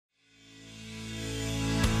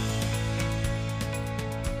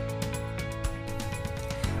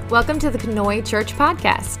Welcome to the Conoy Church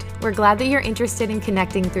Podcast. We're glad that you're interested in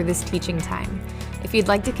connecting through this teaching time. If you'd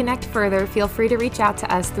like to connect further, feel free to reach out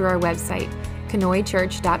to us through our website,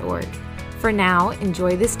 conoychurch.org. For now,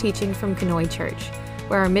 enjoy this teaching from Conoy Church,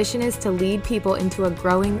 where our mission is to lead people into a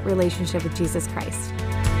growing relationship with Jesus Christ.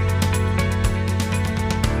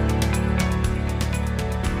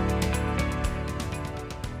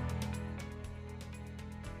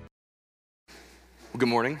 Good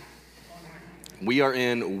morning. We are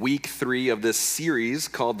in week 3 of this series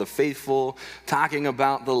called The Faithful, talking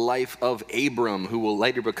about the life of Abram, who will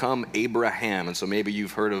later become Abraham. And so maybe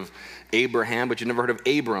you've heard of Abraham, but you've never heard of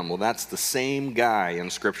Abram. Well, that's the same guy in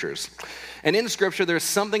scriptures. And in scripture, there's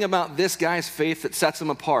something about this guy's faith that sets him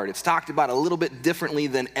apart. It's talked about a little bit differently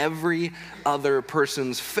than every other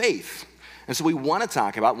person's faith. And so we want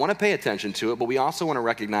to pay attention to it, but we also want to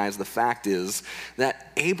recognize the fact is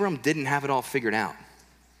that Abram didn't have it all figured out.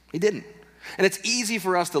 He didn't. And it's easy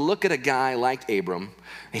for us to look at a guy like Abram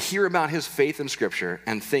and hear about his faith in Scripture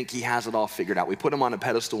and think he has it all figured out. We put him on a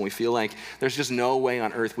pedestal and we feel like there's just no way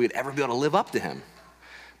on earth we'd ever be able to live up to him.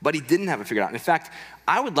 But he didn't have it figured out. In fact,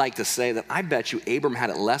 I would like to say that I bet you Abram had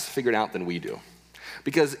it less figured out than we do.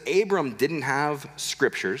 Because Abram didn't have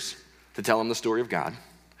scriptures to tell him the story of God.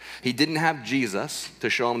 He didn't have Jesus to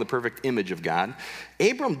show him the perfect image of God.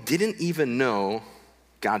 Abram didn't even know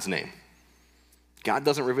God's name. God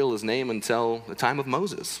doesn't reveal his name until the time of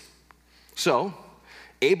Moses. So,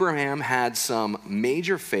 Abraham had some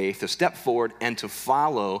major faith to step forward and to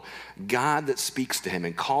follow God that speaks to him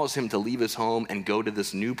and calls him to leave his home and go to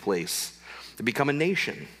this new place, to become a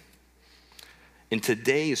nation. In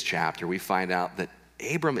today's chapter, we find out that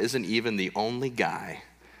Abram isn't even the only guy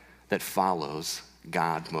that follows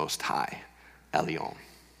God Most High, Elyon.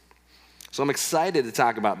 So I'm excited to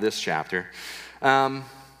talk about this chapter.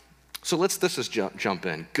 So let's just jump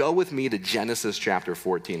in. Go with me to Genesis chapter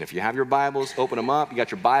 14. If you have your Bibles, open them up. You got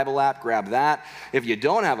your Bible app, grab that. If you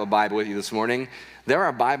don't have a Bible with you this morning, there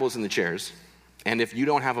are Bibles in the chairs. And if you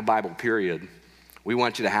don't have a Bible, period, we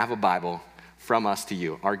want you to have a Bible from us to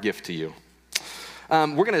you, our gift to you. We're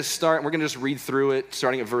going to just read through it,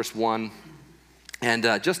 starting at verse 1. And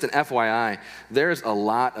just an FYI, there's a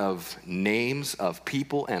lot of names of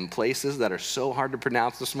people and places that are so hard to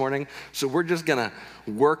pronounce this morning. So we're just going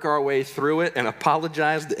to work our way through it and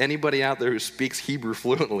apologize to anybody out there who speaks Hebrew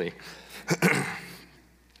fluently.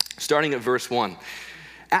 Starting at verse 1.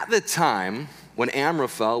 At the time when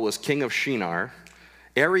Amraphel was king of Shinar,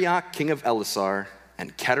 Arioch, king of Elasar,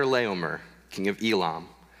 and Chedorlaomer, king of Elam,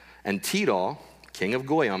 and Tidal, king of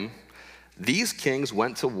Goyim, these kings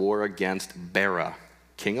went to war against Bera,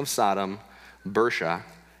 king of Sodom, Bersha,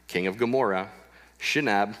 king of Gomorrah,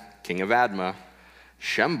 Shinab, king of Admah,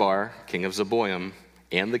 Shembar, king of Zeboim,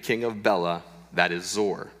 and the king of Bela, that is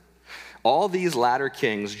Zor. All these latter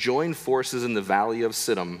kings joined forces in the valley of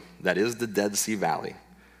Siddim, that is the Dead Sea Valley.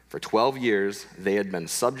 For 12 years they had been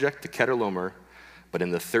subject to Chedorlaomer, but in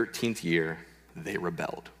the 13th year they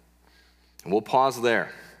rebelled. And we'll pause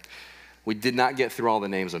there. We did not get through all the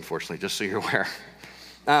names, unfortunately, just so you're aware.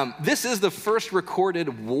 This is the first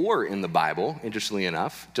recorded war in the Bible, interestingly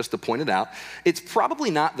enough, just to point it out. It's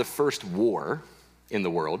probably not the first war in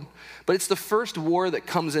the world, but it's the first war that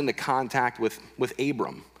comes into contact with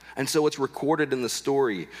Abram. And so it's recorded in the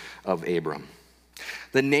story of Abram.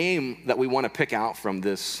 The name that we want to pick out from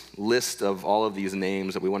this list of all of these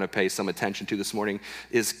names that we want to pay some attention to this morning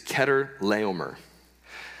is Chedorlaomer.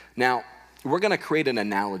 Now, we're going to create an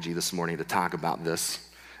analogy this morning to talk about this.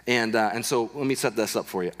 And so let me set this up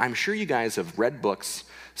for you. I'm sure you guys have read books,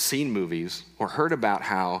 seen movies, or heard about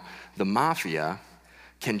how the mafia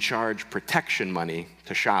can charge protection money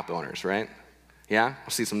to shop owners, right? Yeah? I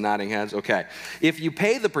see some nodding heads. Okay. If you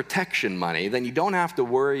pay the protection money, then you don't have to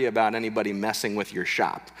worry about anybody messing with your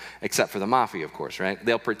shop, except for the mafia, of course, right?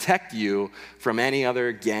 They'll protect you from any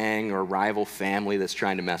other gang or rival family that's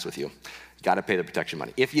trying to mess with you. Got to pay the protection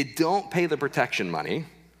money. If you don't pay the protection money,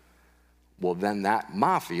 well, then that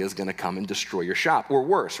mafia is going to come and destroy your shop, or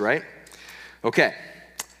worse, right? Okay,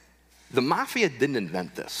 the mafia didn't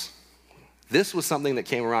invent this. This was something that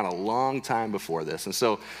came around a long time before this. And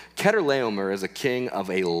so Chedorlaomer is a king of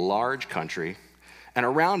a large country, and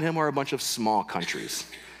around him are a bunch of small countries.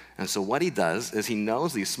 And so what he does is he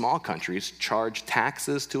knows these small countries charge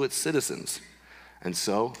taxes to its citizens. And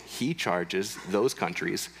so he charges those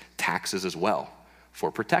countries taxes as well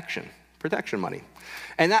for protection money.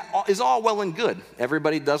 And that is all well and good.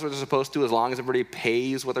 Everybody does what they're supposed to as long as everybody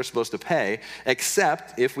pays what they're supposed to pay,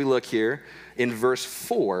 except if we look here in verse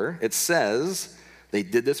 4, it says they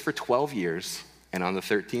did this for 12 years, and on the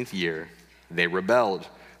 13th year, they rebelled.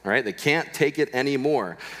 All right, they can't take it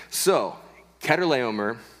anymore. So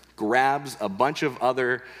Chedorlaomer grabs a bunch of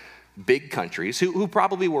other big countries who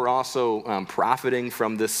probably were also profiting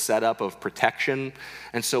from this setup of protection.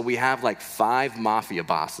 And so we have like 5 mafia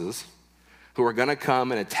bosses who are gonna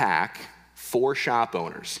come and attack 4 shop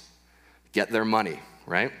owners, get their money,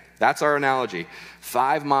 right? That's our analogy.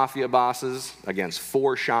 5 mafia bosses against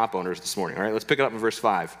 4 shop owners this morning. All right, let's pick it up in verse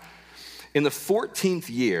 5. In the 14th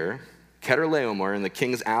year, Chedorlaomer and the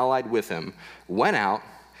kings allied with him went out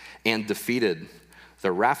and defeated the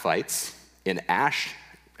Raphites in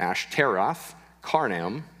Ashtaroth,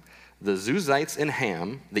 Karnaim, the Zuzites in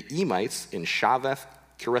Ham, the Emites in Shaveth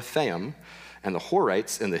Kirithaim, and the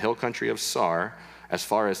Horites in the hill country of Sar, as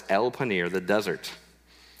far as El Panir, the desert.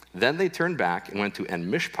 Then they turned back and went to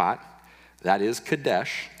En-Mishpat, that is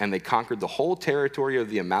Kadesh, and they conquered the whole territory of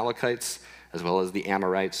the Amalekites, as well as the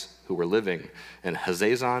Amorites who were living in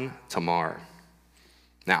Hazazon Tamar.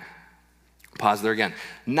 Now, pause there again.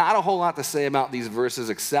 Not a whole lot to say about these verses,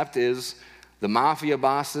 except is the mafia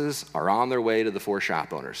bosses are on their way to the 4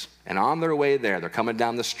 shop owners. And on their way there, they're coming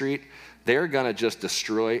down the street, they're gonna just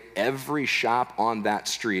destroy every shop on that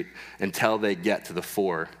street until they get to the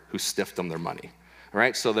 4 who stiffed them their money. All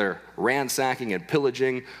right, so they're ransacking and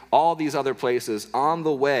pillaging all these other places on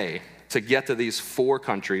the way to get to these 4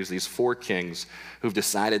 countries, these 4 kings who've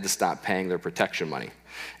decided to stop paying their protection money.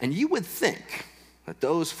 And you would think that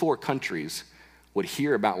those 4 countries would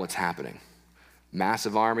hear about what's happening.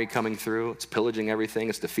 Massive army coming through, it's pillaging everything,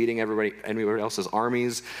 it's defeating everybody else's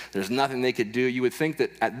armies. There's nothing they could do. You would think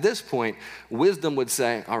that at this point, wisdom would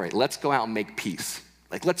say, all right, let's go out and make peace.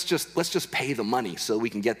 Like, let's just pay the money so we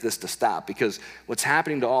can get this to stop, because what's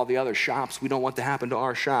happening to all the other shops, we don't want to happen to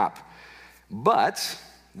our shop. But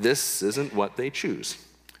this isn't what they choose.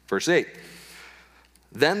 Verse 8,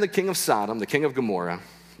 then the king of Sodom, the king of Gomorrah,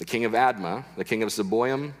 the king of Admah, the king of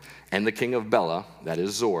Zeboim, and the king of Bela, that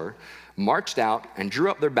is Zor, marched out and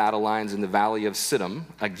drew up their battle lines in the valley of Siddim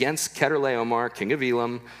against Chedorlaomer, king of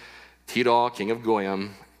Elam, Tidal, king of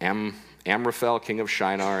Goyim, Amraphel, king of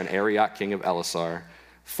Shinar, and Arioch, king of Elasar,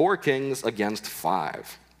 4 kings against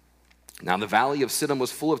 5. Now the valley of Siddim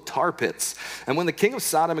was full of tar pits, and when the king of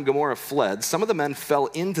Sodom and Gomorrah fled, some of the men fell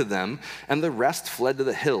into them, and the rest fled to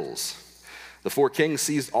the hills. The 4 kings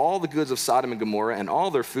seized all the goods of Sodom and Gomorrah and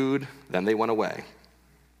all their food, then they went away.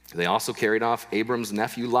 They also carried off Abram's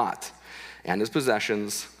nephew Lot and his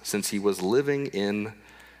possessions, since he was living in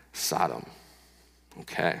Sodom.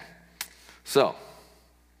 Okay, so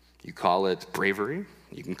you call it bravery,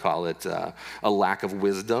 you can call it a lack of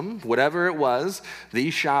wisdom, whatever it was,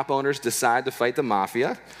 these shop owners decide to fight the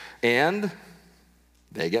mafia, and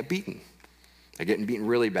they get beaten. They're getting beaten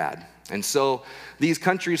really bad. And so these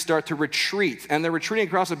countries start to retreat, and they're retreating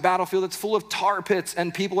across a battlefield that's full of tar pits,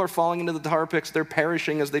 and people are falling into the tar pits. They're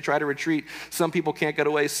perishing as they try to retreat. Some people can't get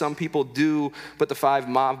away, some people do, but the 5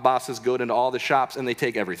 mob bosses go into all the shops, and they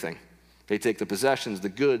take everything. They take the possessions, the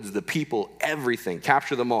goods, the people, everything,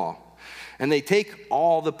 capture them all. And they take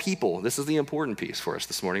all the people. This is the important piece for us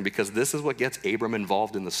this morning, because this is what gets Abram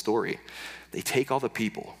involved in the story. They take all the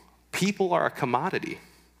people. People are a commodity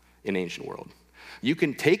in ancient world. You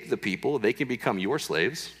can take the people, they can become your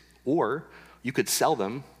slaves, or you could sell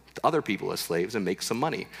them to other people as slaves and make some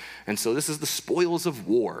money. And so this is the spoils of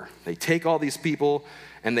war. They take all these people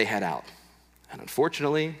and they head out. And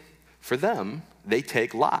unfortunately for them, they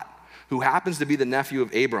take Lot, who happens to be the nephew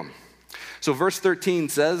of Abram. So verse 13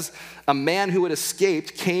 says, a man who had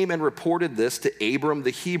escaped came and reported this to Abram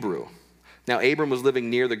the Hebrew. Now Abram was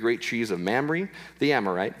living near the great trees of Mamre, the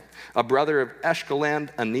Amorite, a brother of Eshcol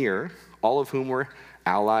Aner, all of whom were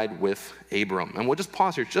allied with Abram. And we'll just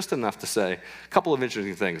pause here just enough to say a couple of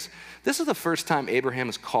interesting things. This is the first time Abram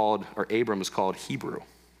is called Hebrew.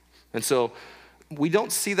 And so we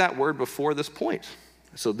don't see that word before this point.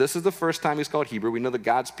 So this is the first time he's called Hebrew. We know that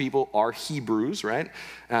God's people are Hebrews, right,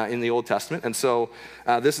 in the Old Testament. And so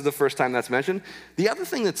this is the first time that's mentioned. The other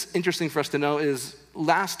thing that's interesting for us to know is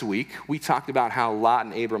last week we talked about how Lot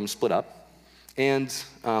and Abram split up. And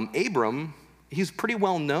Abram, he's pretty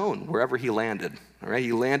well known wherever he landed. All right,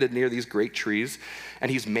 he landed near these great trees,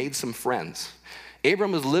 and he's made some friends.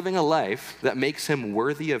 Abram is living a life that makes him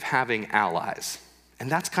worthy of having allies.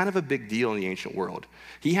 And that's kind of a big deal in the ancient world.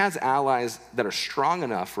 He has allies that are strong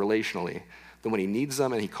enough relationally that when he needs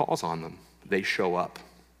them and he calls on them, they show up.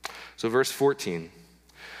 So verse 14,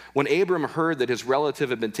 when Abram heard that his relative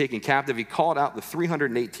had been taken captive, he called out the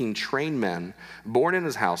 318 trained men born in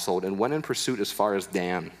his household and went in pursuit as far as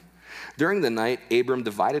Dan. During the night, Abram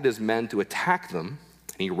divided his men to attack them,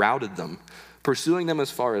 and he routed them. Pursuing them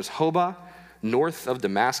as far as Hobah, north of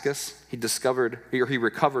Damascus, he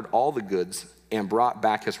recovered all the goods and brought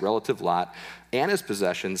back his relative Lot and his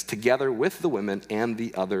possessions together with the women and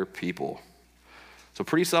the other people. So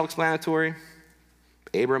pretty self-explanatory.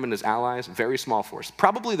 Abram and his allies, very small force.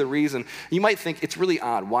 Probably the reason, you might think it's really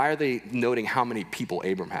odd, why are they noting how many people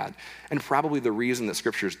Abram had? And probably the reason that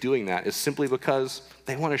Scripture is doing that is simply because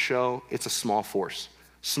they want to show it's a small force.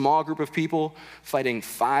 Small group of people fighting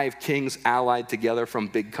 5 kings allied together from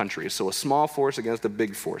big countries. So a small force against a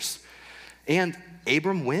big force. And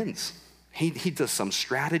Abram wins. He does some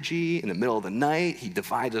strategy in the middle of the night. He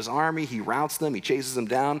divides his army. He routs them. He chases them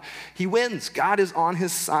down. He wins. God is on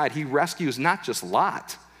his side. He rescues not just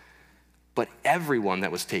Lot, but everyone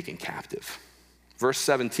that was taken captive. Verse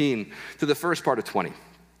 17 to the first part of 20.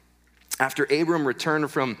 After Abram returned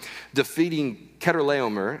from defeating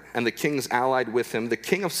Chedorlaomer and the kings allied with him, the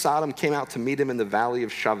king of Sodom came out to meet him in the valley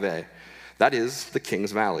of Shaveh, that is, the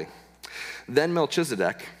king's valley. Then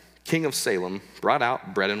Melchizedek, king of Salem, brought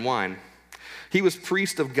out bread and wine. He was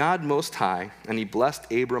priest of God Most High, and he blessed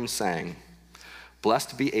Abram, saying,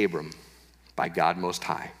 "Blessed be Abram by God Most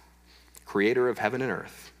High, creator of heaven and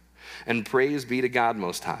earth, and praise be to God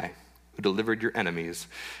Most High, who delivered your enemies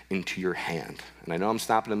into your hand." And I know I'm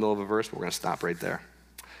stopping in the middle of a verse, but we're going to stop right there.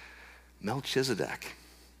 Melchizedek.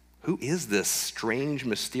 Who is this strange,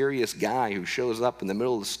 mysterious guy who shows up in the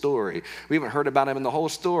middle of the story? We haven't heard about him in the whole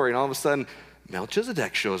story, and all of a sudden,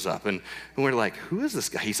 Melchizedek shows up, and we're like, who is this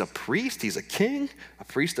guy? He's a priest, he's a king, a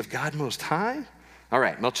priest of God Most High? All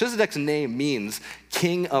right, Melchizedek's name means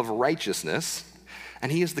king of righteousness, and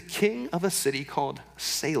he is the king of a city called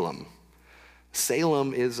Salem.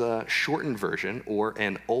 Salem is a shortened version or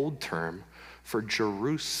an old term for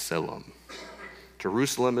Jerusalem.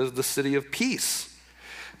 Jerusalem is the city of peace.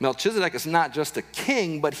 Melchizedek is not just a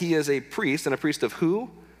king, but he is a priest, and a priest of who?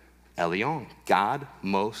 Elyon, God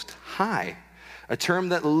Most High. A term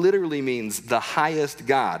that literally means the highest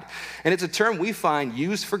God. And it's a term we find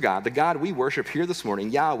used for God, the God we worship here this morning,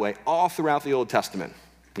 Yahweh, all throughout the Old Testament,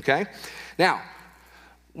 okay? Now,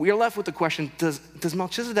 we are left with the question, does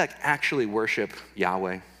Melchizedek actually worship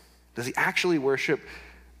Yahweh? Does he actually worship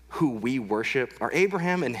who we worship? Are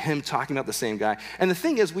Abraham and him talking about the same guy? And the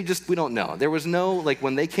thing is, we don't know. There was no,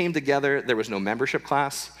 when they came together, there was no membership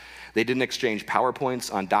class. They didn't exchange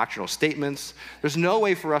PowerPoints on doctrinal statements. There's no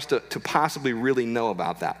way for us to possibly really know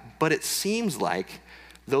about that. But it seems like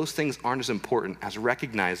those things aren't as important as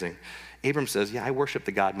recognizing. Abram says, yeah, I worship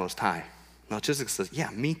the God Most High. Melchizedek says,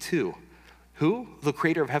 yeah, me too. Who? The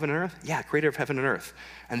creator of heaven and earth? Yeah, creator of heaven and earth.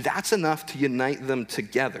 And that's enough to unite them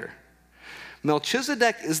together.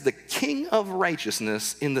 Melchizedek is the king of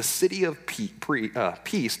righteousness in the city of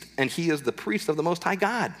peace, and he is the priest of the Most High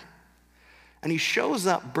God. And he shows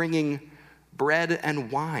up bringing bread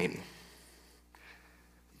and wine.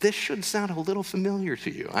 This should sound a little familiar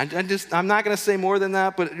to you. I'm not going to say more than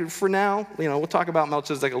that, but for now, we'll talk about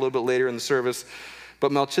Melchizedek a little bit later in the service.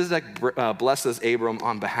 But Melchizedek blesses Abram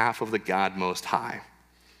on behalf of the God Most High.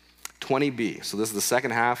 20b, so this is the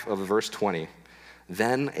second half of verse 20.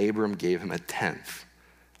 Then Abram gave him a tenth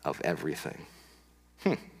of everything.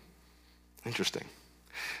 Interesting.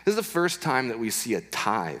 This is the first time that we see a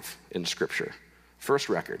tithe in Scripture. First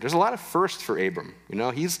record. There's a lot of firsts for Abram.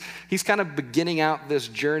 He's kind of beginning out this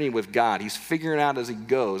journey with God. He's figuring it out as he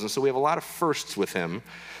goes. And so we have a lot of firsts with him.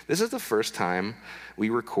 This is the first time we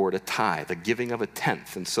record a tithe, the giving of a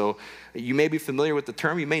tenth. And so you may be familiar with the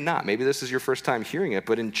term, you may not. Maybe this is your first time hearing it,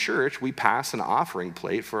 but in church, we pass an offering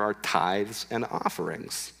plate for our tithes and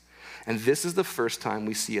offerings. And this is the first time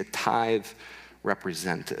we see a tithe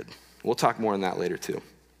represented. We'll talk more on that later too.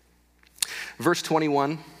 Verse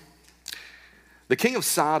 21, the king of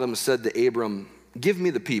Sodom said to Abram, "Give me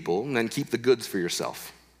the people and then keep the goods for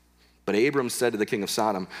yourself." But Abram said to the king of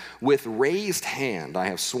Sodom, "With raised hand I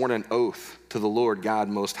have sworn an oath to the Lord God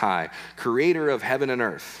Most High, creator of heaven and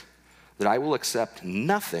earth, that I will accept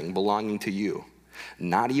nothing belonging to you,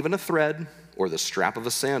 not even a thread or the strap of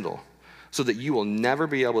a sandal, so that you will never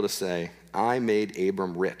be able to say, 'I made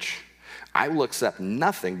Abram rich.' I will accept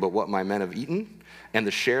nothing but what my men have eaten and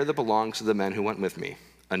the share that belongs to the men who went with me,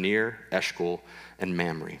 Aner, Eshcol, and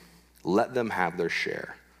Mamre. Let them have their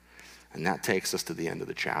share." And that takes us to the end of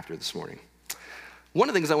the chapter this morning. One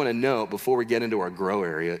of the things I want to note before we get into our grow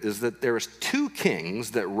area is that there is 2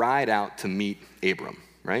 kings that ride out to meet Abram,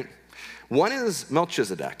 right? One is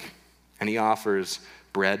Melchizedek, and he offers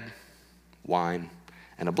bread, wine,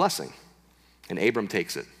 and a blessing. And Abram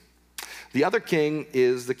takes it. The other king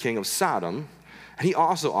is the king of Sodom, and he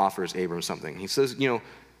also offers Abram something. He says,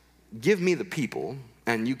 "Give me the people,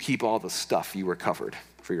 and you keep all the stuff you recovered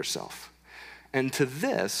for yourself." And to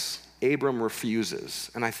this, Abram refuses.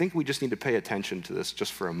 And I think we just need to pay attention to this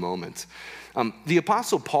just for a moment. The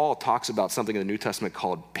Apostle Paul talks about something in the New Testament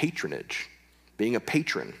called patronage, being a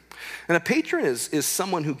patron. And a patron is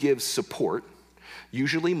someone who gives support,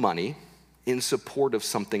 usually money, in support of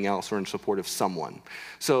something else or in support of someone.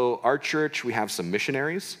 So our church, we have some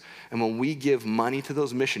missionaries, and when we give money to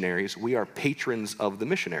those missionaries, we are patrons of the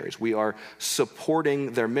missionaries. We are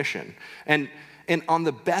supporting their mission. And on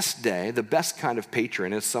the best day, the best kind of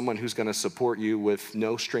patron is someone who's going to support you with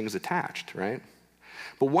no strings attached, right?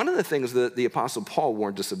 But one of the things that the Apostle Paul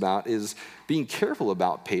warned us about is being careful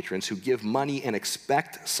about patrons who give money and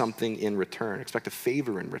expect something in return, expect a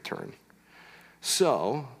favor in return.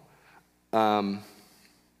 So, a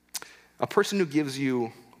person who gives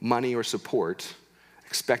you money or support,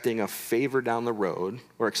 expecting a favor down the road,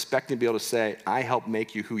 or expecting to be able to say, I help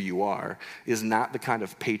make you who you are, is not the kind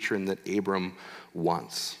of patron that Abram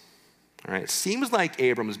wants. All right? It seems like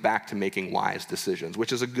Abram is back to making wise decisions,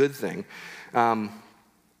 which is a good thing.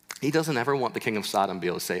 He doesn't ever want the king of Sodom to be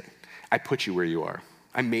able to say, I put you where you are.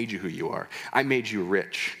 I made you who you are. I made you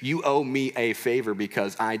rich. You owe me a favor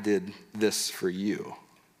because I did this for you.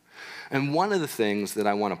 And one of the things that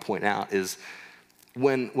I want to point out is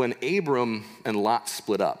when Abram and Lot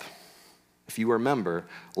split up, if you remember,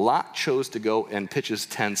 Lot chose to go and pitch his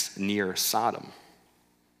tents near Sodom.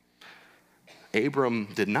 Abram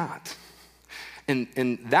did not.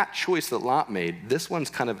 And that choice that Lot made, this one's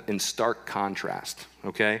kind of in stark contrast,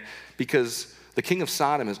 okay? Because the king of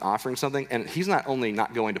Sodom is offering something, and he's not only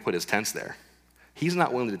not going to put his tents there, he's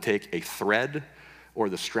not willing to take a thread or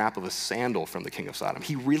the strap of a sandal from the king of Sodom.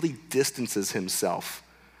 He really distances himself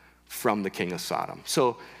from the king of Sodom.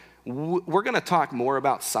 So we're going to talk more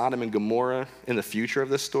about Sodom and Gomorrah in the future of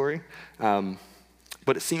this story,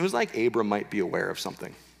 but it seems like Abram might be aware of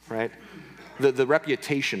something, right? The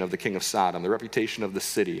reputation of the king of Sodom, the reputation of the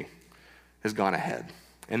city has gone ahead.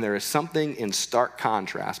 And there is something in stark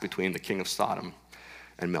contrast between the king of Sodom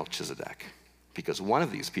and Melchizedek, because one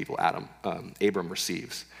of these people, Abram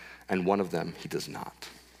receives, and one of them he does not.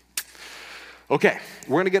 Okay,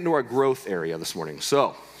 we're going to get into our growth area this morning.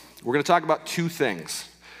 So we're going to talk about two things.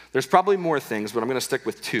 There's probably more things, but I'm going to stick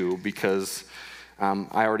with two because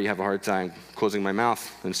I already have a hard time closing my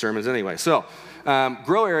mouth in sermons anyway. So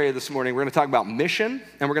grow area this morning, we're going to talk about mission,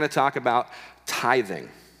 and we're going to talk about tithing.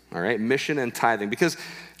 All right, mission and tithing. Because,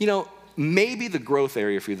 maybe the growth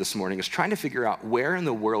area for you this morning is trying to figure out where in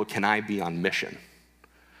the world can I be on mission?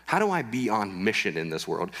 How do I be on mission in this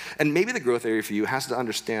world? And maybe the growth area for you has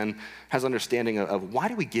understanding of why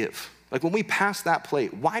do we give? Like when we pass that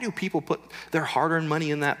plate, why do people put their hard-earned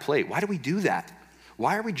money in that plate? Why do we do that?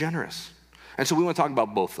 Why are we generous? And so we want to talk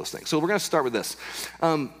about both those things. So we're going to start with this.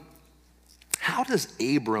 How does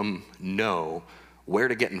Abram know where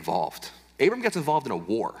to get involved? Abram gets involved in a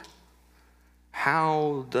war.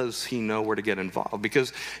 How does he know where to get involved?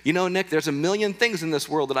 Because, Nick, there's a million things in this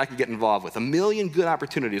world that I could get involved with, a million good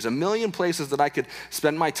opportunities, a million places that I could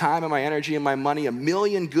spend my time and my energy and my money, a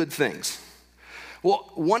million good things. Well,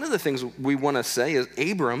 one of the things we want to say is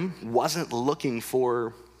Abram wasn't looking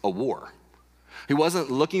for a war. He wasn't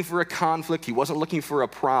looking for a conflict. He wasn't looking for a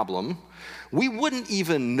problem. We wouldn't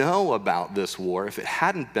even know about this war if it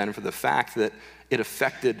hadn't been for the fact that it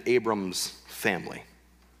affected Abram's family.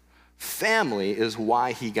 Family is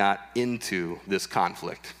why he got into this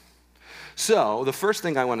conflict. So the first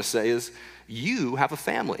thing I want to say is you have a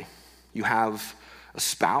family. You have a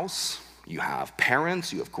spouse, you have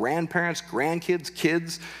parents, you have grandparents, grandkids,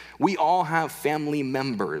 kids. We all have family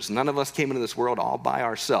members. None of us came into this world all by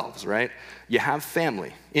ourselves, right? You have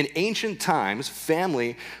family. In ancient times,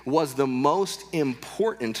 family was the most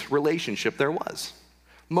important relationship there was.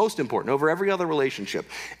 Most important, over every other relationship.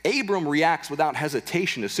 Abram reacts without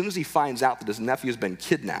hesitation as soon as he finds out that his nephew has been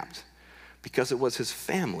kidnapped because it was his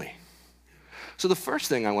family. So the first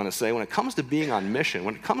thing I want to say when it comes to being on mission,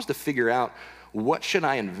 when it comes to figure out what should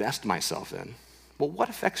I invest myself in, well, what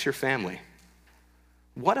affects your family?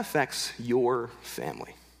 What affects your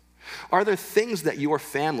family? Are there things that your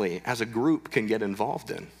family as a group can get involved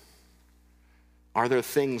in? Are there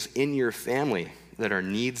things in your family that are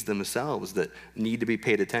needs themselves that need to be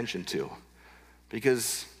paid attention to?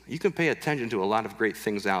 Because you can pay attention to a lot of great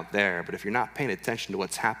things out there, but if you're not paying attention to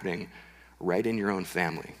what's happening right in your own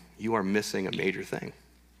family, you are missing a major thing.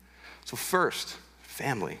 So first,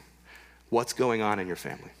 family. What's going on in your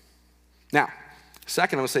family? Now,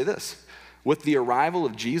 second, I'm going to say this. With the arrival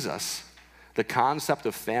of Jesus, the concept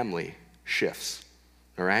of family shifts,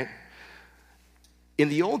 all right? In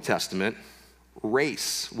the Old Testament,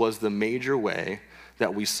 race was the major way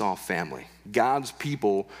that we saw family. God's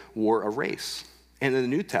people were a race. And in the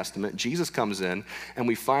New Testament, Jesus comes in, and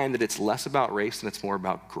we find that it's less about race and it's more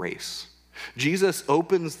about grace. Jesus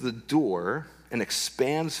opens the door and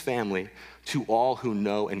expands family to all who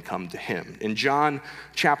know and come to him. In John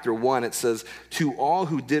chapter 1, it says, to all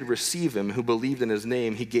who did receive him, who believed in his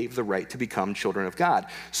name, he gave the right to become children of God.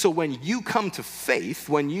 So when you come to faith,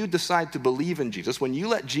 when you decide to believe in Jesus, when you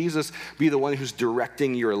let Jesus be the one who's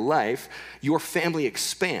directing your life, your family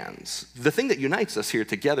expands. The thing that unites us here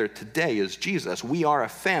together today is Jesus. We are a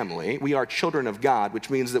family. We are children of God, which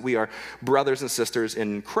means that we are brothers and sisters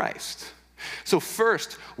in Christ. So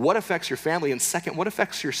first, what affects your family? And second, what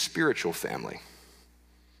affects your spiritual family?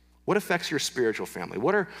 What affects your spiritual family?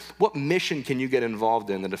 What mission can you get involved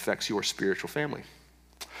in that affects your spiritual family?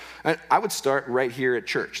 And I would start right here at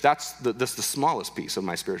church. That's the smallest piece of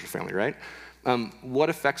my spiritual family, right? What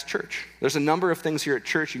affects church? There's a number of things here at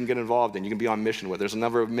church you can get involved in. You can be on mission with. There's a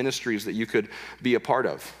number of ministries that you could be a part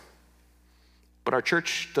of. But our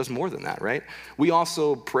church does more than that, right? We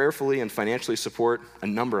also prayerfully and financially support a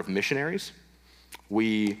number of missionaries.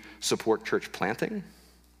 We support church planting,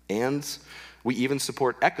 and we even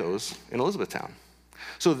support Echoes in Elizabethtown.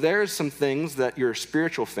 So there's some things that your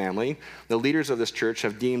spiritual family, the leaders of this church,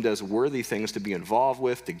 have deemed as worthy things to be involved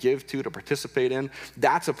with, to give to participate in.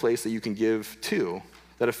 That's a place that you can give to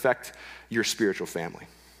that affect your spiritual family.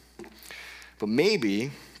 But maybe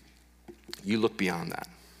you look beyond that.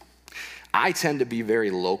 I tend to be very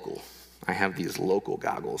local. I have these local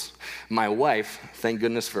goggles. My wife, thank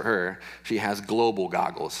goodness for her, she has global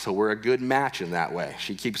goggles, so we're a good match in that way.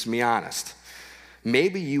 She keeps me honest.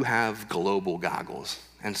 Maybe you have global goggles,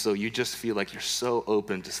 and so you just feel like you're so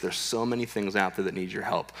open to, there's so many things out there that need your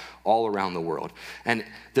help all around the world. And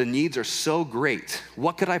the needs are so great.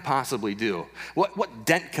 What could I possibly do? What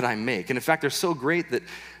dent could I make? And in fact, they're so great that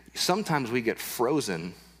sometimes we get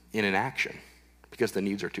frozen in inaction because the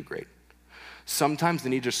needs are too great. Sometimes the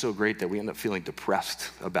needs are so great that we end up feeling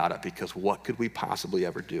depressed about it because what could we possibly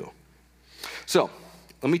ever do? So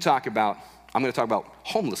I'm going to talk about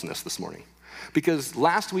homelessness this morning. Because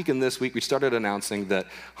last week and this week, we started announcing that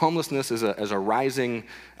homelessness is a rising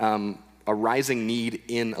need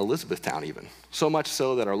in Elizabethtown even. So much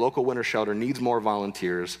so that our local winter shelter needs more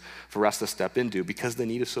volunteers for us to step into because the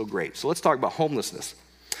need is so great. So let's talk about homelessness.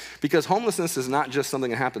 Because homelessness is not just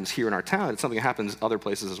something that happens here in our town, it's something that happens other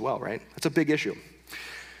places as well, right? That's a big issue.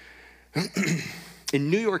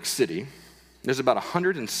 In New York City, there's about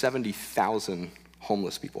 170,000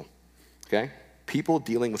 homeless people, okay? People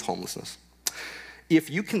dealing with homelessness.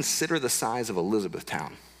 If you consider the size of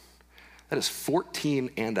Elizabethtown, that is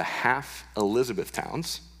 14 and a half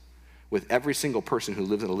Elizabethtowns with every single person who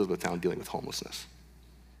lives in Elizabethtown dealing with homelessness.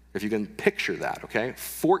 If you can picture that, okay?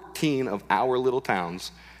 14 of our little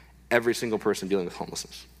towns, every single person dealing with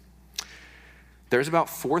homelessness. There's about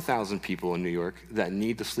 4,000 people in New York that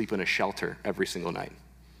need to sleep in a shelter every single night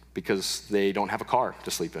because they don't have a car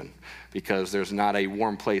to sleep in, because there's not a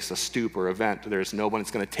warm place, a stoop or a vent. There's no one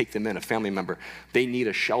that's going to take them in, a family member. They need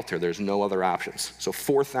a shelter. There's no other options. So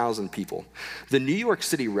 4,000 people. The New York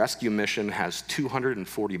City Rescue Mission has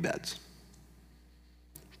 240 beds.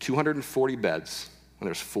 240 beds. And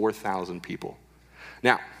there's 4,000 people.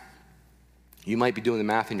 Now, you might be doing the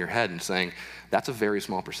math in your head and saying, that's a very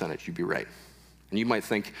small percentage. You'd be right. And you might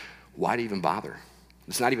think, why do you even bother?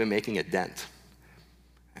 It's not even making a dent.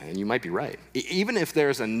 And you might be right. Even if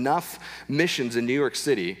there's enough missions in New York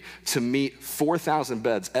City to meet 4,000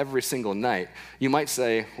 beds every single night, you might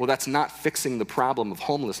say, well, that's not fixing the problem of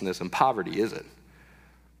homelessness and poverty, is it?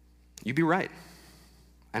 You'd be right.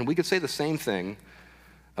 And we could say the same thing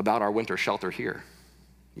about our winter shelter here.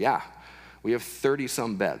 Yeah, we have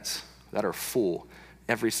 30-some beds that are full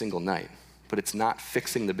every single night, but it's not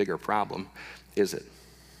fixing the bigger problem, is it?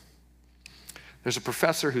 There's a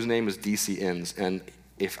professor whose name is D.C. Inns, and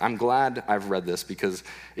I'm glad I've read this, because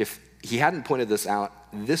if he hadn't pointed this out,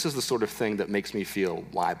 this is the sort of thing that makes me feel,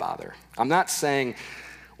 why bother? I'm not saying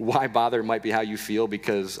why bother might be how you feel,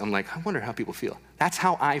 because I'm like, I wonder how people feel. That's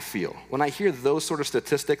how I feel. When I hear those sort of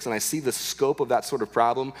statistics and I see the scope of that sort of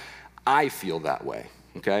problem, I feel that way.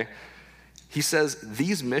 Okay? He says,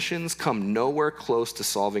 these missions come nowhere close to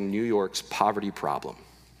solving New York's poverty problem.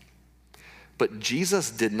 But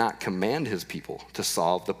Jesus did not command his people to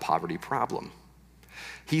solve the poverty problem.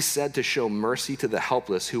 He said to show mercy to the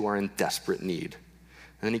helpless who are in desperate need.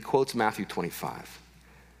 And then he quotes Matthew 25.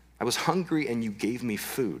 I was hungry and you gave me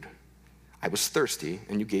food. I was thirsty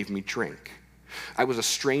and you gave me drink. I was a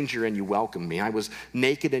stranger and you welcomed me. I was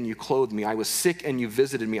naked and you clothed me. I was sick and you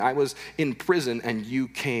visited me. I was in prison and you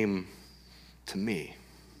came to me.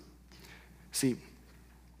 See,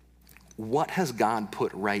 what has God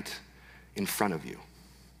put right in front of you?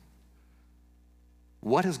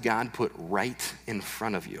 what has God put right in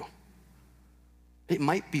front of you? It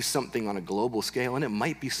might be something on a global scale, and it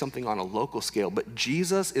might be something on a local scale, but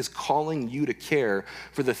Jesus is calling you to care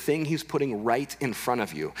for the thing he's putting right in front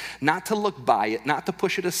of you. Not to look by it, not to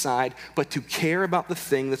push it aside, but to care about the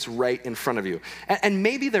thing that's right in front of you. And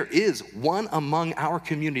maybe there is one among our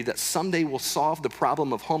community that someday will solve the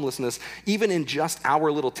problem of homelessness, even in just our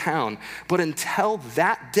little town. But until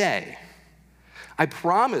that day, I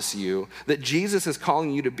promise you that Jesus is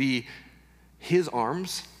calling you to be his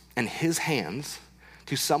arms and his hands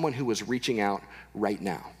to someone who is reaching out right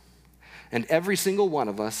now. And every single one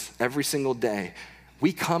of us, every single day,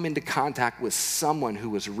 we come into contact with someone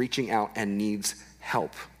who is reaching out and needs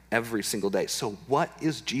help every single day. So what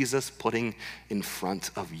is Jesus putting in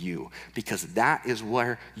front of you? Because that is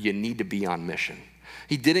where you need to be on mission.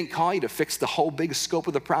 He didn't call you to fix the whole big scope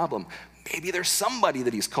of the problem. Maybe there's somebody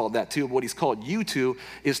that he's called that to, but what he's called you to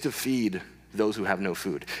is to feed those who have no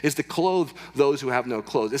food, is to clothe those who have no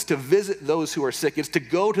clothes, is to visit those who are sick, is to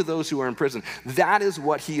go to those who are in prison. That is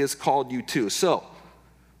what he has called you to. So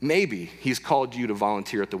maybe he's called you to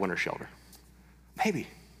volunteer at the winter shelter. Maybe.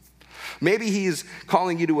 Maybe he's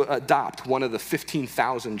calling you to adopt one of the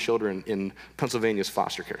 15,000 children in Pennsylvania's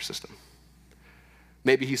foster care system.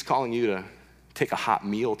 Maybe he's calling you to take a hot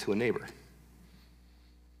meal to a neighbor.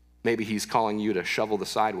 Maybe he's calling you to shovel the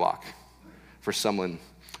sidewalk for someone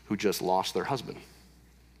who just lost their husband.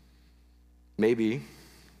 Maybe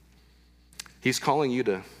he's calling you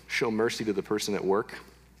to show mercy to the person at work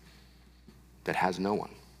that has no one.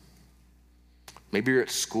 Maybe you're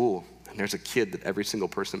at school and there's a kid that every single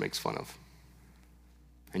person makes fun of,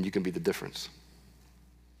 and you can be the difference.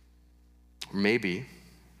 Or maybe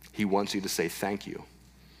he wants you to say thank you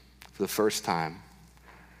for the first time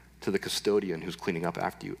to the custodian who's cleaning up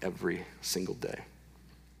after you every single day.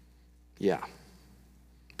 Yeah.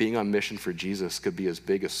 Being on mission for Jesus could be as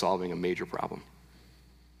big as solving a major problem.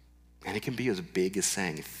 And it can be as big as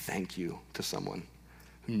saying thank you to someone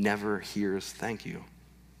who never hears thank you.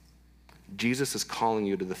 Jesus is calling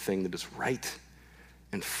you to the thing that is right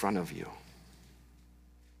in front of you.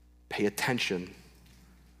 Pay attention.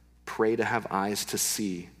 Pray to have eyes to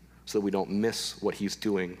see so that we don't miss what he's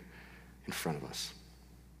doing in front of us.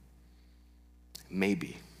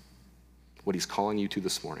 Maybe what he's calling you to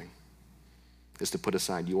this morning is to put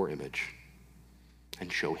aside your image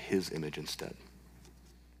and show his image instead.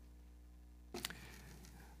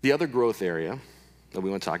 The other growth area that we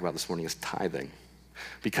want to talk about this morning is tithing.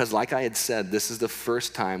 Because like I had said, this is the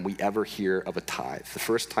first time we ever hear of a tithe, the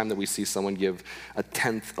first time that we see someone give a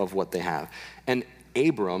tenth of what they have. And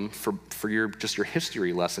Abram, for your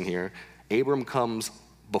history lesson here, Abram comes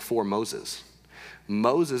before Moses.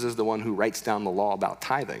 Moses is the one who writes down the law about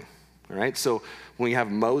tithing. All right, so when you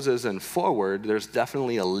have Moses and forward, there's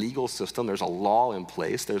definitely a legal system, there's a law in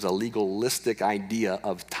place, there's a legalistic idea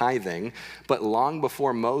of tithing, but long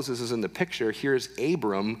before Moses is in the picture, here's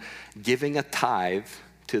Abram giving a tithe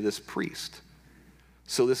to this priest.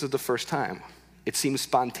 So this is the first time. It seems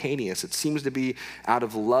spontaneous. It seems to be out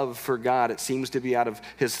of love for God. It seems to be out of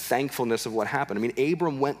his thankfulness of what happened. I mean,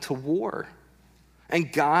 Abram went to war,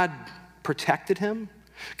 and God protected him.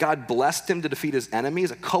 God blessed him to defeat his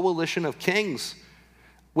enemies, a coalition of kings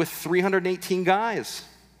with 318 guys.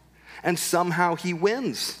 And somehow he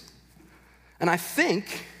wins. And I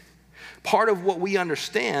think part of what we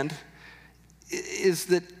understand is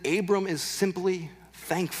that Abram is simply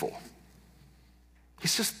thankful.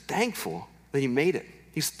 He's just thankful that he made it.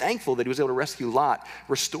 He's thankful that he was able to rescue Lot,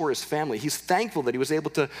 restore his family. He's thankful that he was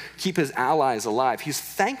able to keep his allies alive. He's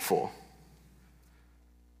thankful.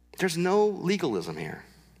 There's no legalism here.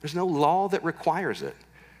 There's no law that requires it.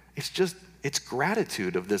 It's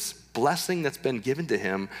gratitude of this blessing that's been given to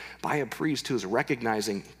him by a priest who is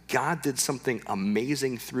recognizing God did something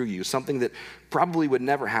amazing through you, something that probably would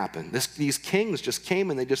never happen. These kings just came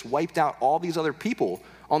and they just wiped out all these other people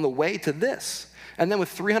on the way to this. And then with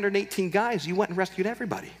 318 guys, you went and rescued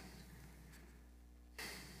everybody.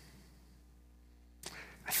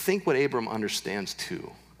 I think what Abram understands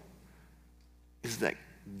too is that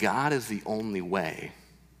God is the only way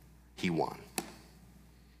he won.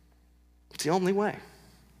 It's the only way.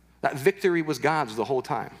 That victory was God's the whole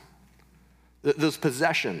time. Those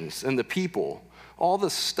possessions and the people, all the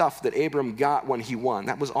stuff that Abram got when he won,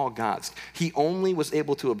 that was all God's. He only was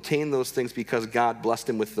able to obtain those things because God blessed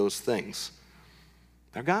him with those things.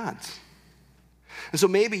 They're God's. And so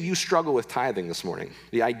maybe you struggle with tithing this morning,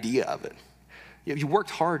 the idea of it. You worked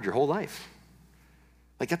hard your whole life.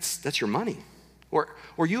 Like that's your money.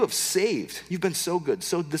 Or you have saved. You've been so good,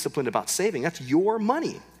 so disciplined about saving. That's your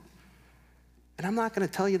money. And I'm not going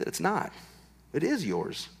to tell you that it's not. It is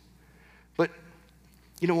yours. But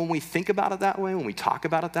when we think about it that way, when we talk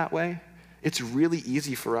about it that way, it's really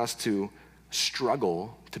easy for us to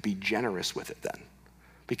struggle to be generous with it then.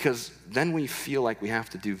 Because then we feel like we have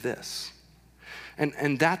to do this.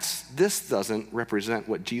 And this doesn't represent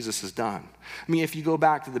what Jesus has done. I mean, if you go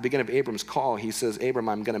back to the beginning of Abram's call, he says, Abram,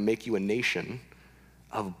 I'm going to make you a nation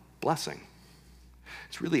of blessing.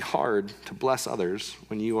 It's really hard to bless others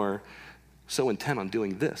when you are so intent on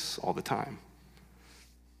doing this all the time.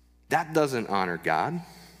 That doesn't honor God.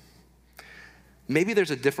 Maybe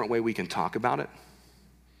there's a different way we can talk about it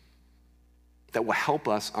that will help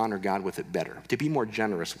us honor God with it better, to be more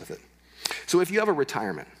generous with it. So if you have a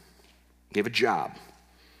retirement, you have a job,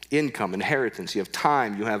 income, inheritance, you have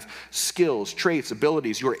time, you have skills, traits,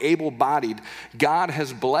 abilities, you are able-bodied, God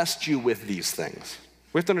has blessed you with these things.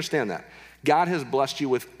 We have to understand that. God has blessed you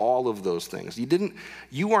with all of those things.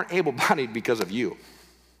 You aren't able-bodied because of you.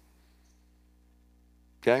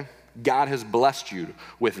 Okay? God has blessed you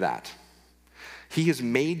with that. He has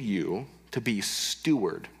made you to be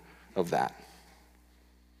steward of that.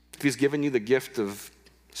 If he's given you the gift of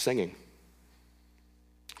singing,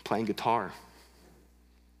 playing guitar,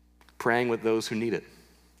 praying with those who need it,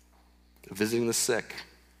 visiting the sick,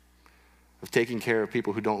 of taking care of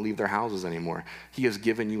people who don't leave their houses anymore, he has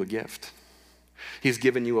given you a gift. He's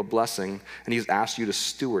given you a blessing, and he's asked you to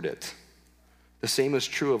steward it. The same is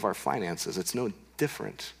true of our finances. It's no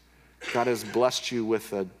different. God has blessed you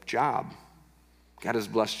with a job. God has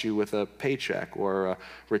blessed you with a paycheck or a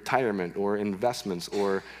retirement or investments,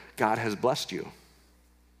 or God has blessed you,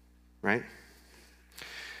 right?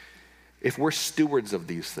 If we're stewards of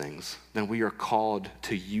these things, then we are called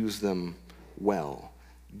to use them well.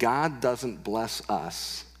 God doesn't bless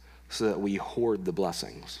us so that we hoard the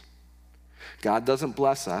blessings. God doesn't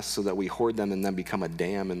bless us so that we hoard them and then become a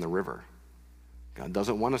dam in the river. God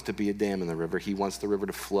doesn't want us to be a dam in the river. He wants the river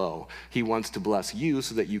to flow. He wants to bless you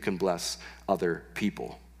so that you can bless other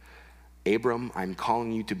people. Abram, I'm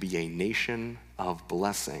calling you to be a nation of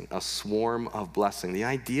blessing, a swarm of blessing. The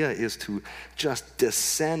idea is to just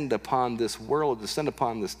descend upon this world, descend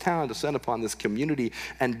upon this town, descend upon this community,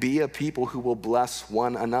 and be a people who will bless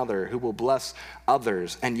one another, who will bless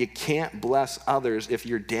others. And you can't bless others if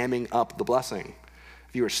you're damming up the blessing.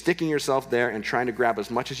 If you are sticking yourself there and trying to grab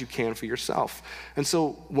as much as you can for yourself. And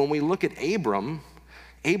so when we look at Abram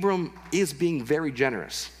is being very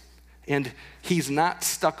generous. And he's not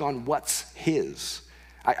stuck on what's his.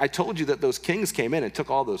 I told you that those kings came in and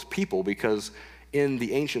took all those people because in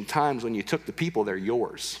the ancient times when you took the people, they're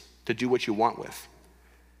yours to do what you want with.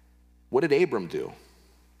 What did Abram do?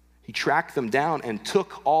 He tracked them down and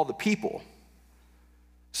took all the people.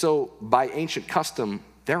 So by ancient custom,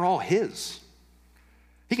 they're all his.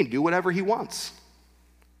 He can do whatever he wants.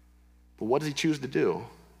 But what does he choose to do?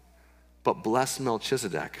 But bless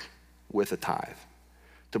Melchizedek with a tithe.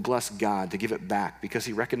 To bless God, to give it back, because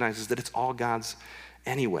he recognizes that it's all God's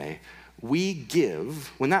anyway. We give,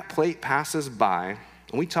 when that plate passes by,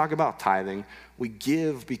 when we talk about tithing, we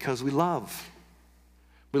give because we love.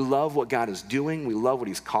 We love what God is doing, we love what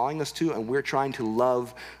he's calling us to, and we're trying to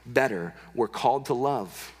love better. We're called to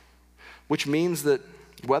love, which means that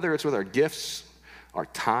whether it's with our gifts, our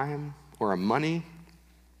time, or our money,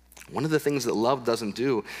 one of the things that love doesn't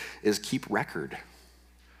do is keep record.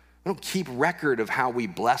 We don't keep record of how we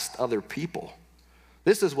blessed other people.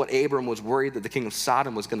 This is what Abram was worried that the king of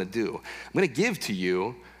Sodom was going to do. I'm going to give to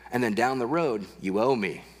you, and then down the road, you owe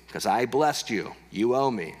me, because I blessed you. You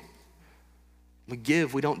owe me. We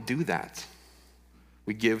give, we don't do that.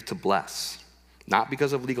 We give to bless. Not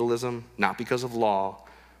because of legalism, not because of law,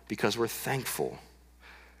 because we're thankful.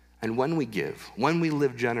 And when we give, when we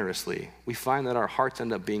live generously, we find that our hearts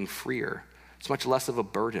end up being freer. It's much less of a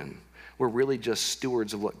burden. We're really just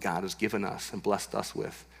stewards of what God has given us and blessed us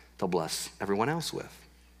with to bless everyone else with.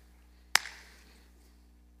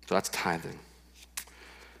 So that's tithing.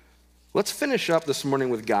 Let's finish up this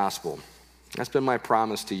morning with gospel. That's been my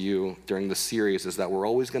promise to you during the series, is that we're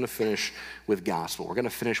always going to finish with gospel. We're going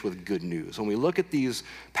to finish with good news. When we look at these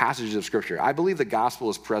passages of Scripture, I believe the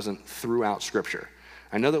gospel is present throughout Scripture.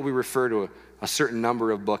 I know that we refer to a certain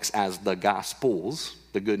number of books as the Gospels,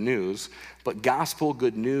 the good news, but gospel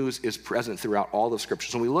good news is present throughout all of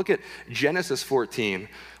Scripture. So when we look at Genesis 14,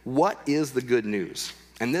 what is the good news?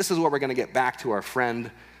 And this is where we're going to get back to our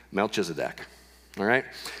friend Melchizedek, all right?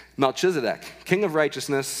 Melchizedek, king of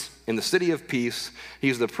righteousness in the city of peace.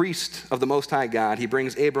 He's the priest of the Most High God. He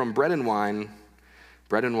brings Abram bread and wine.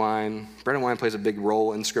 Bread and wine plays a big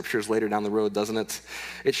role in scriptures later down the road, doesn't it?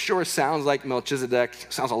 It sure sounds like Melchizedek.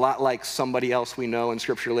 Sounds a lot like somebody else we know in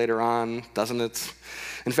scripture later on, doesn't it?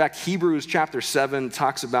 In fact, Hebrews chapter 7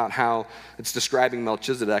 talks about how it's describing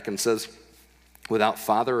Melchizedek and says, without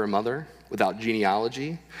father or mother, without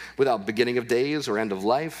genealogy, without beginning of days or end of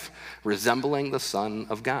life, resembling the Son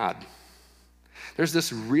of God. There's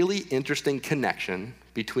this really interesting connection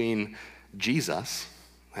between Jesus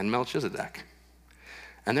and Melchizedek.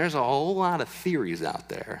 And there's a whole lot of theories out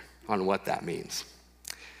there on what that means.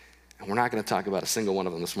 And we're not going to talk about a single one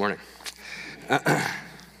of them this morning.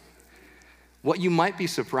 What you might be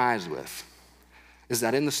surprised with is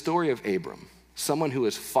that in the story of Abram, someone who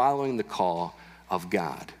is following the call of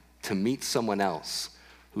God to meet someone else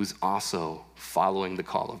who's also following the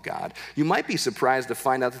call of God, you might be surprised to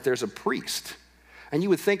find out that there's a priest. And you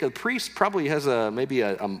would think a priest probably has maybe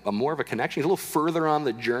a more of a connection. He's a little further on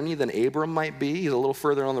the journey than Abram might be. He's a little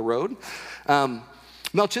further on the road.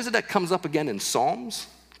 Melchizedek comes up again in Psalms,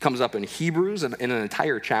 comes up in Hebrews, and in an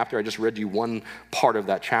entire chapter. I just read you one part of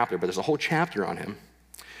that chapter, but there's a whole chapter on him.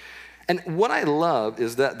 And what I love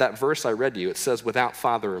is that verse I read to you, it says, without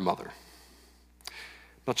father or mother.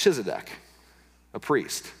 Melchizedek, a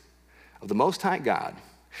priest of the Most High God,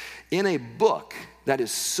 in a book that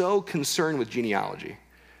is so concerned with genealogy,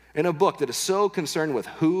 in a book that is so concerned with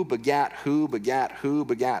who begat who begat who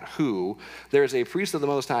begat who, there's a priest of the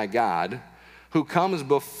Most High God who comes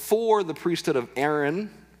before the priesthood of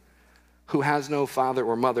Aaron, who has no father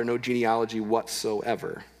or mother, no genealogy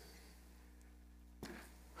whatsoever.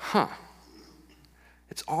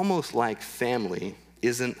 It's almost like family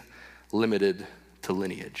isn't limited to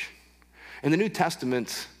lineage. In the New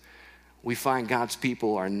Testament, we find God's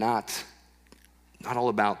people are not all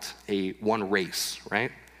about one race,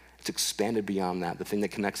 right? It's expanded beyond that. The thing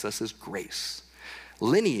that connects us is grace.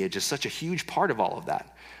 Lineage is such a huge part of all of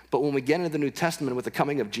that. But when we get into the New Testament with the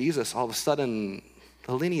coming of Jesus, all of a sudden,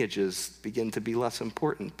 the lineages begin to be less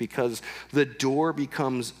important because the door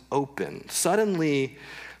becomes open. Suddenly,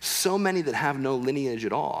 so many that have no lineage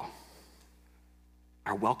at all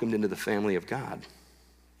are welcomed into the family of God.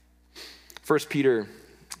 1 Peter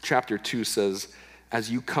chapter 2 says,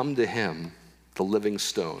 as you come to him, the living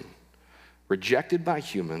stone, rejected by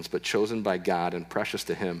humans, but chosen by God and precious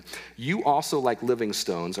to him, you also, like living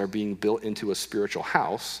stones, are being built into a spiritual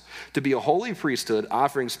house to be a holy priesthood,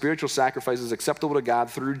 offering spiritual sacrifices acceptable to God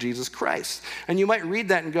through Jesus Christ. And you might read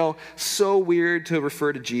that and go, so weird to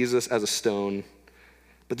refer to Jesus as a stone.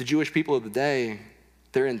 But the Jewish people of the day,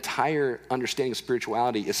 their entire understanding of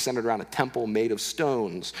spirituality is centered around a temple made of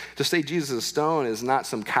stones. To say Jesus is a stone is not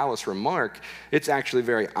some callous remark. It's actually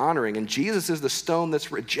very honoring. And Jesus is the stone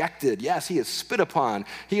that's rejected. Yes, he is spit upon.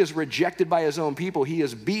 He is rejected by his own people. He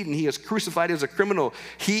is beaten. He is crucified as a criminal.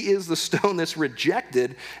 He is the stone that's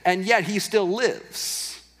rejected, and yet he still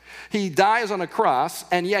lives. He dies on a cross,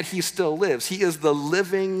 and yet he still lives. He is the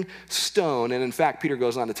living stone. And in fact, Peter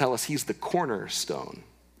goes on to tell us he's the cornerstone.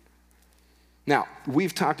 Now,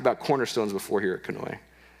 we've talked about cornerstones before here at Conoy.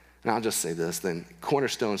 And I'll just say this, then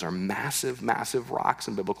cornerstones are massive, massive rocks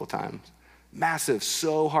in biblical times. Massive,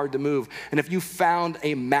 so hard to move. And if you found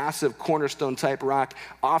a massive cornerstone type rock,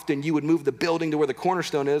 often you would move the building to where the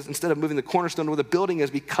cornerstone is instead of moving the cornerstone to where the building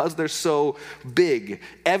is because they're so big.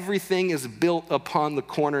 Everything is built upon the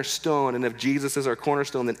cornerstone. And if Jesus is our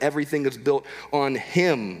cornerstone, then everything is built on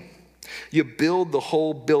him. You build the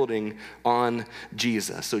whole building on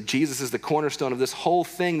Jesus. So Jesus is the cornerstone of this whole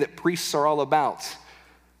thing that priests are all about.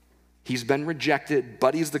 He's been rejected,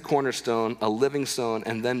 but he's the cornerstone, a living stone.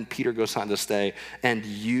 And then Peter goes on to say, and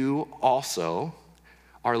you also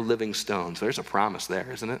are living stones. There's a promise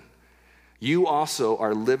there, isn't it? You also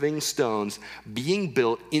are living stones being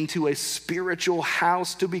built into a spiritual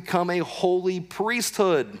house to become a holy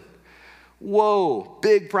priesthood. Whoa,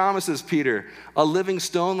 big promises, Peter. A living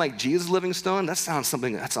stone like Jesus' living stone? That sounds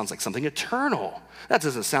like something eternal. That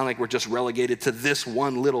doesn't sound like we're just relegated to this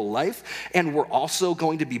one little life. And we're also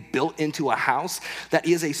going to be built into a house that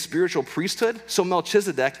is a spiritual priesthood. So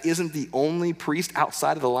Melchizedek isn't the only priest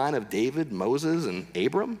outside of the line of David, Moses, and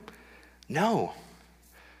Abram? No.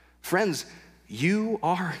 Friends, you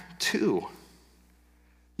are too.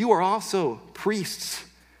 You are also priests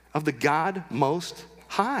of the God Most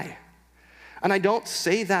High. And I don't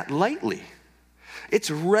say that lightly.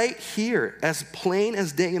 It's right here, as plain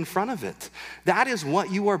as day in front of it. That is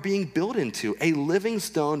what you are being built into, a living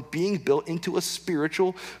stone being built into a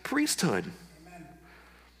spiritual priesthood. Amen.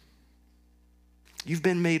 You've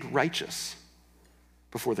been made righteous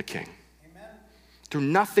before the King. Amen. Through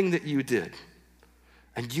nothing that you did.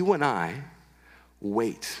 And you and I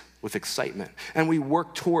wait with excitement. And we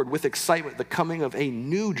work toward, with excitement, the coming of a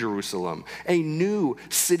new Jerusalem, a new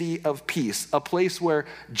city of peace, a place where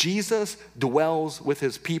Jesus dwells with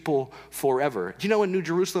his people forever. Do you know in New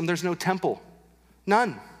Jerusalem there's no temple?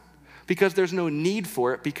 None. because there's no need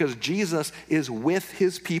for it, because Jesus is with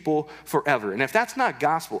his people forever. And if that's not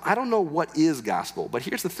gospel, I don't know what is gospel. But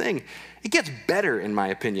here's the thing, it gets better in my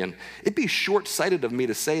opinion. It'd be short-sighted of me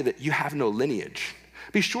to say that you have no lineage.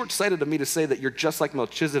 It'd be short-sighted of me to say that you're just like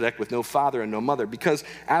Melchizedek with no father and no mother, because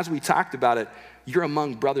as we talked about it, you're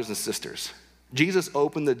among brothers and sisters. Jesus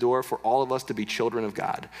opened the door for all of us to be children of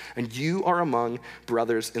God. And you are among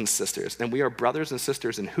brothers and sisters. And we are brothers and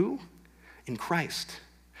sisters in who? In Christ.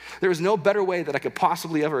 There is no better way that I could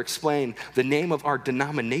possibly ever explain the name of our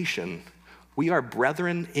denomination. We are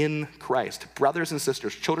brethren in Christ, brothers and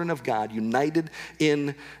sisters, children of God, united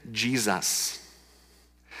in Jesus.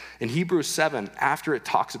 In Hebrews 7, after it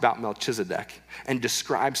talks about Melchizedek and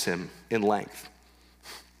describes him in length,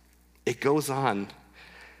 it goes on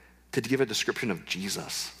to give a description of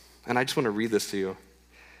Jesus. And I just want to read this to you.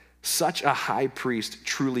 Such a high priest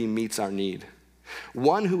truly meets our need.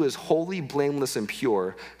 One who is holy, blameless, and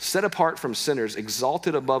pure, set apart from sinners,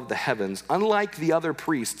 exalted above the heavens. Unlike the other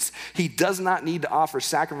priests, he does not need to offer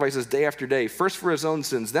sacrifices day after day, first for his own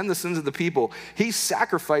sins, then the sins of the people. He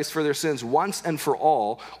sacrificed for their sins once and for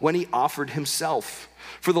all when he offered himself.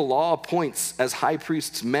 For the law appoints as high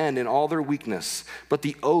priests men in all their weakness, but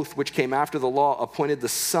the oath which came after the law appointed the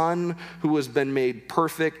Son who has been made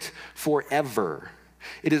perfect forever.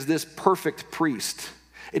 It is this perfect priest,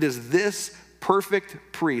 the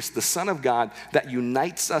Son of God, that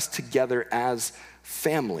unites us together as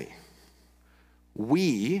family.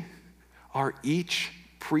 We are each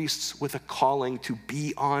priests with a calling to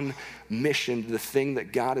be on mission to the thing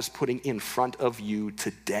that God is putting in front of you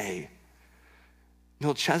today.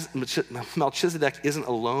 Melchizedek isn't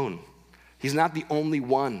alone. He's not the only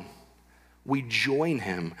one. We join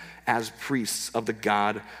him as priests of the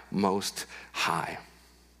God Most High.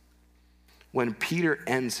 When Peter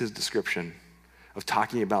ends his description of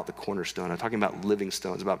talking about the cornerstone, of talking about living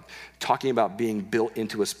stones, about talking about being built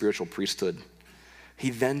into a spiritual priesthood, he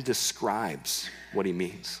then describes what he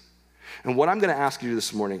means. And what I'm going to ask you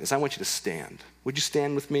this morning is I want you to stand. Would you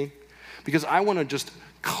stand with me? Because I want to just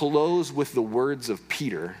close with the words of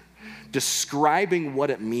Peter, describing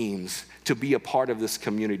what it means to be a part of this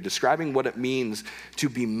community, describing what it means to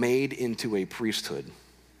be made into a priesthood.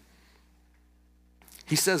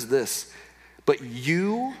 He says this, but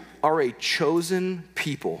you are a chosen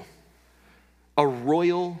people, a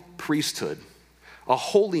royal priesthood, a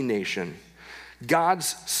holy nation, God's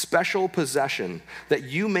special possession, that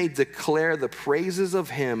you may declare the praises of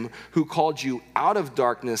him who called you out of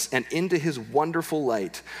darkness and into his wonderful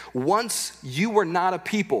light. Once you were not a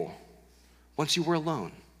people, once you were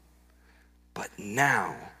alone, but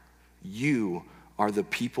now you are the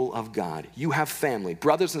people of God. You have family,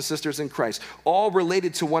 brothers and sisters in Christ, all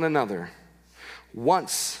related to one another.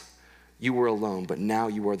 Once you were alone, but now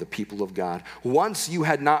you are the people of God. Once you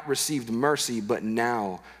had not received mercy, but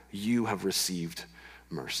now you have received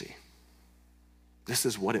mercy. This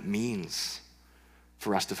is what it means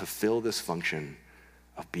for us to fulfill this function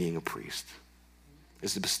of being a priest,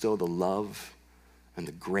 is to bestow the love and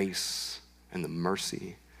the grace and the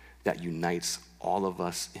mercy that unites all of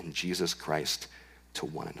us in Jesus Christ to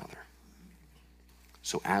one another.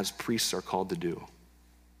 So as priests are called to do,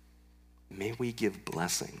 may we give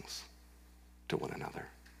blessings to one another.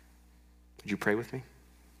 Would you pray with me?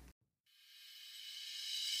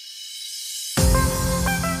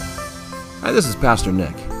 Hi, this is Pastor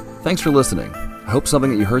Nick. Thanks for listening. I hope something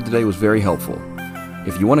that you heard today was very helpful.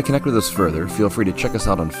 If you want to connect with us further, feel free to check us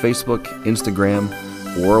out on Facebook, Instagram,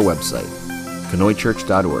 or our website,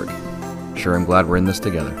 KenoyChurch.org. Sure, I'm glad we're in this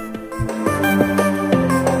together.